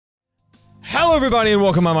Hello everybody and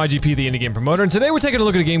welcome. I'm IGP, the indie game promoter, and today we're taking a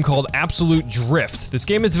look at a game called Absolute Drift. This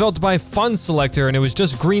game is developed by Fun Selector and it was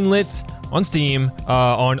just greenlit on Steam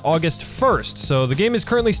on August 1st. So the game is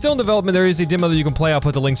currently still in development. There is a demo that you can play. I'll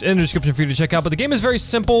put the links in the description for you to check out, but the game is very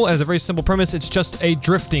simple. It has a very simple premise. It's just a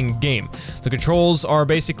drifting game. The controls are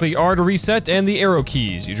basically R to reset and the arrow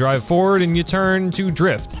keys. You drive forward and you turn to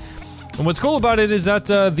drift. And what's cool about it is that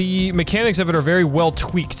the mechanics of it are very well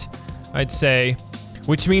tweaked, I'd say.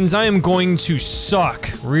 Which means I am going to suck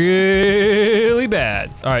really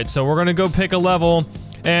bad. Alright, so we're gonna go pick a level,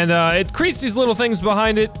 and it creates these little things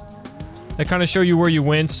behind it that kind of show you where you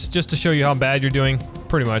went, just to show you how bad you're doing,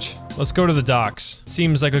 pretty much. Let's go to the docks.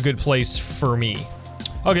 Seems like a good place for me.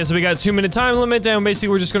 Okay, so we got a 2-minute time limit, and basically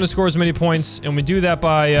we're just gonna score as many points, and we do that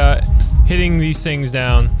by hitting these things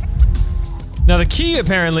down. Now the key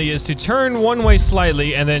apparently is to turn one way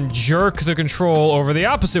slightly and then jerk the control over the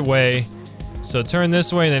opposite way. So turn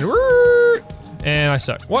this way and then and I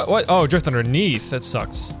suck. What? Oh, drift underneath. That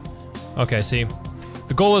sucks. Okay, see.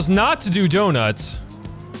 The goal is not to do donuts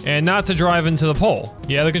and not to drive into the pole.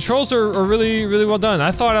 Yeah, the controls are really well done.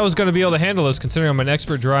 I thought I was gonna be able to handle this considering I'm an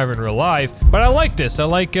expert driver in real life, but I like this. I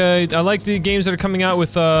like the games that are coming out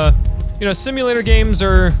with, you know, simulator games,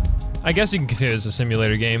 or I guess you can consider this a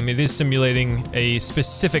simulator game. It is simulating a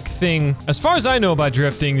specific thing. As far as I know about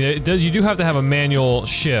drifting, you do have to have a manual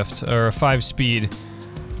shift, or a 5-speed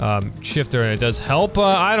shifter, and it does help.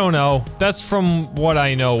 I don't know. That's from what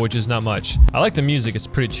I know, which is not much. I like the music, it's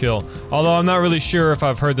pretty chill. Although I'm not really sure if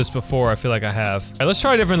I've heard this before, I feel like I have. Alright, let's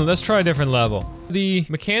try a different level. The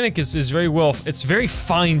mechanic is very well, it's very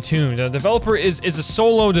fine-tuned. The developer is a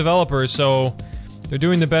solo developer, so they're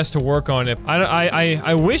doing the best to work on it.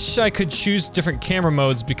 I wish I could choose different camera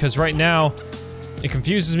modes, because right now, it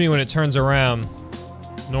confuses me when it turns around.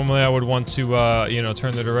 Normally I would want to, you know,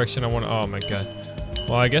 turn the direction I want to- oh my god.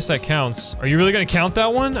 Well, I guess that counts. Are you really gonna count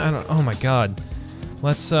that one? I don't- oh my god.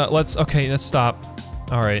 Okay, let's stop.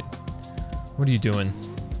 Alright. What are you doing?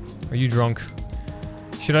 Are you drunk?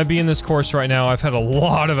 Should I be in this course right now? I've had a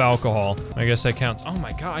lot of alcohol. I guess that counts. Oh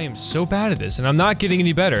my god, I am so bad at this, and I'm not getting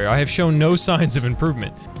any better. I have shown no signs of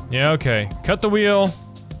improvement. Yeah, okay. Cut the wheel.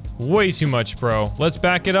 Way too much, bro. Let's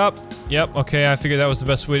back it up. Yep, okay, I figured that was the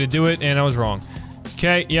best way to do it, and I was wrong.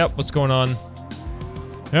 Okay, yep, what's going on?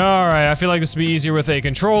 Alright, I feel like this would be easier with a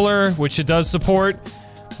controller, which it does support,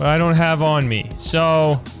 but I don't have on me.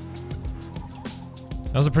 So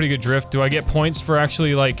that was a pretty good drift. Do I get points for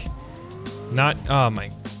actually, like, not- oh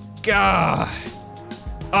my god.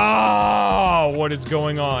 Oh, what is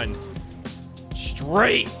going on?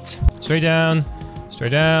 Straight. Straight down.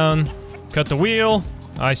 Straight down. Cut the wheel.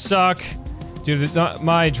 I suck. Dude,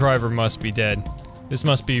 my driver must be dead. This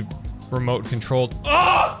must be remote controlled.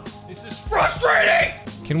 Ah! This is frustrating!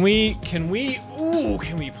 Can we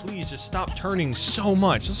please just stop turning so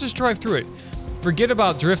much? Let's just drive through it. Forget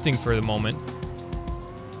about drifting for the moment.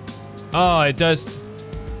 Oh, it does.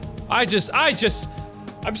 I'm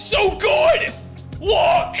so good!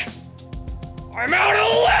 Look! I'm out of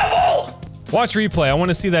the level! Watch replay, I want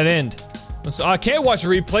to see that end. I can't watch a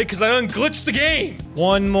replay because I unglitched the game!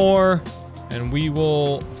 One more, and we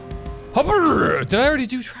will... Did I already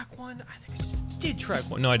do track 1? I think I just did track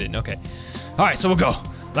 1. No, I didn't, okay. Alright, so we'll go.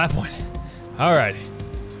 Lap 1. Alrighty.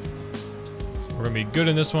 So we're gonna be good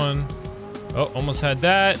in this one. Oh, almost had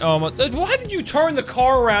that. Why did you turn the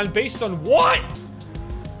car around based on what?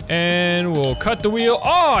 And we'll cut the wheel.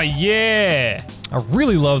 Oh, yeah! I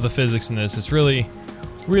really love the physics in this. It's really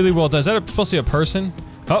well done. Is that supposed to be a person?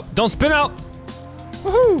 Oh, don't spin out!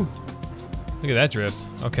 Woohoo! Look at that drift.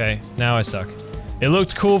 Okay, now I suck. It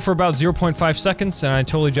looked cool for about 0.5 seconds, and I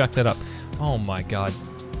totally jacked that up. Oh my god.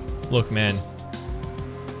 Look, man.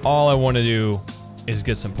 All I want to do is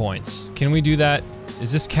get some points. Can we do that?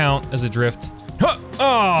 Does this count as a drift? Huh!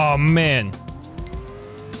 Oh, man!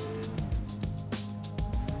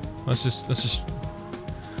 Let's just...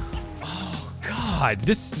 oh, god,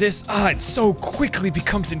 this, it so quickly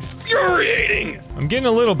becomes infuriating! I'm getting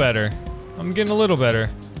a little better.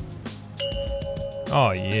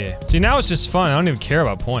 Oh, yeah. See, now it's just fun. I don't even care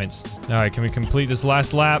about points. Alright, can we complete this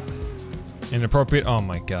last lap? Inappropriate. Oh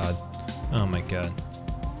my god. Oh my god.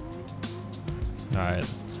 Alright.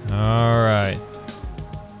 Alright.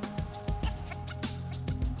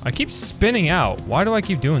 I keep spinning out. Why do I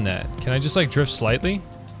keep doing that? Can I just, like, drift slightly?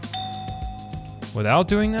 Without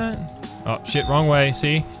doing that? Oh, shit, wrong way.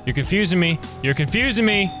 See? You're confusing me. You're confusing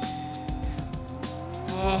me!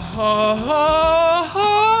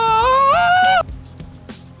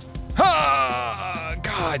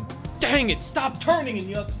 God dang it! Stop turning in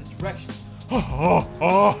the opposite direction!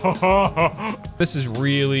 This is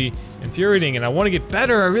really infuriating, and I want to get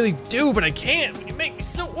better. I really do, but I can't. You make me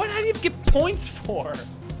so. What? How do you get points for?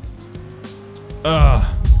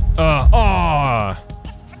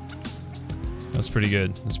 That's pretty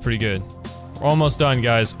good. That's pretty good. We're almost done,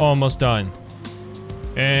 guys. Almost done.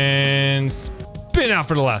 And spin out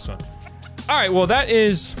for the last one. All right. Well, that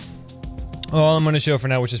is all I'm going to show for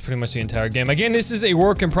now, which is pretty much the entire game. Again, this is a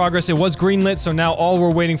work in progress. It was greenlit, so now all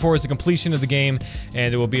we're waiting for is the completion of the game,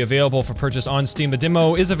 and it will be available for purchase on Steam. The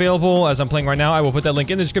demo is available as I'm playing right now. I will put that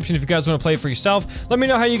link in the description if you guys want to play it for yourself. Let me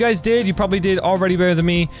know how you guys did. You probably did already better than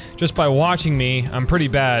me just by watching me. I'm pretty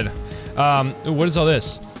bad. What is all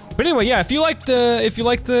this? But anyway, yeah, if you like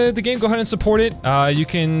the game, go ahead and support it. You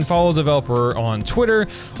can follow the developer on Twitter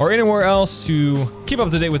or anywhere else to keep up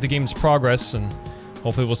to date with the game's progress, and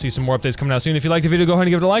hopefully we'll see some more updates coming out soon. If you liked the video, go ahead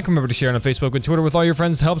and give it a like. Remember to share it on Facebook and Twitter with all your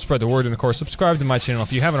friends to help spread the word. And of course, subscribe to my channel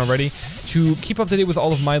if you haven't already to keep up to date with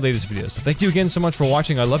all of my latest videos. So thank you again so much for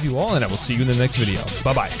watching. I love you all, and I will see you in the next video.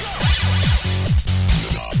 Bye-bye.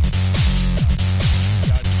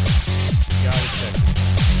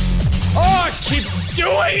 Oh, I keep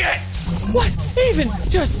doing it! What even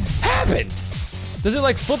just happened? Does it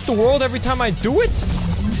like flip the world every time I do it?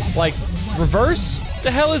 Like, reverse? The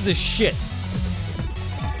hell is this shit?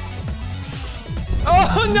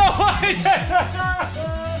 Oh no!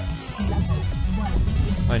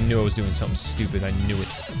 I knew I was doing something stupid. I knew it.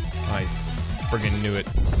 I friggin' knew it.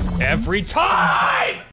 Every time!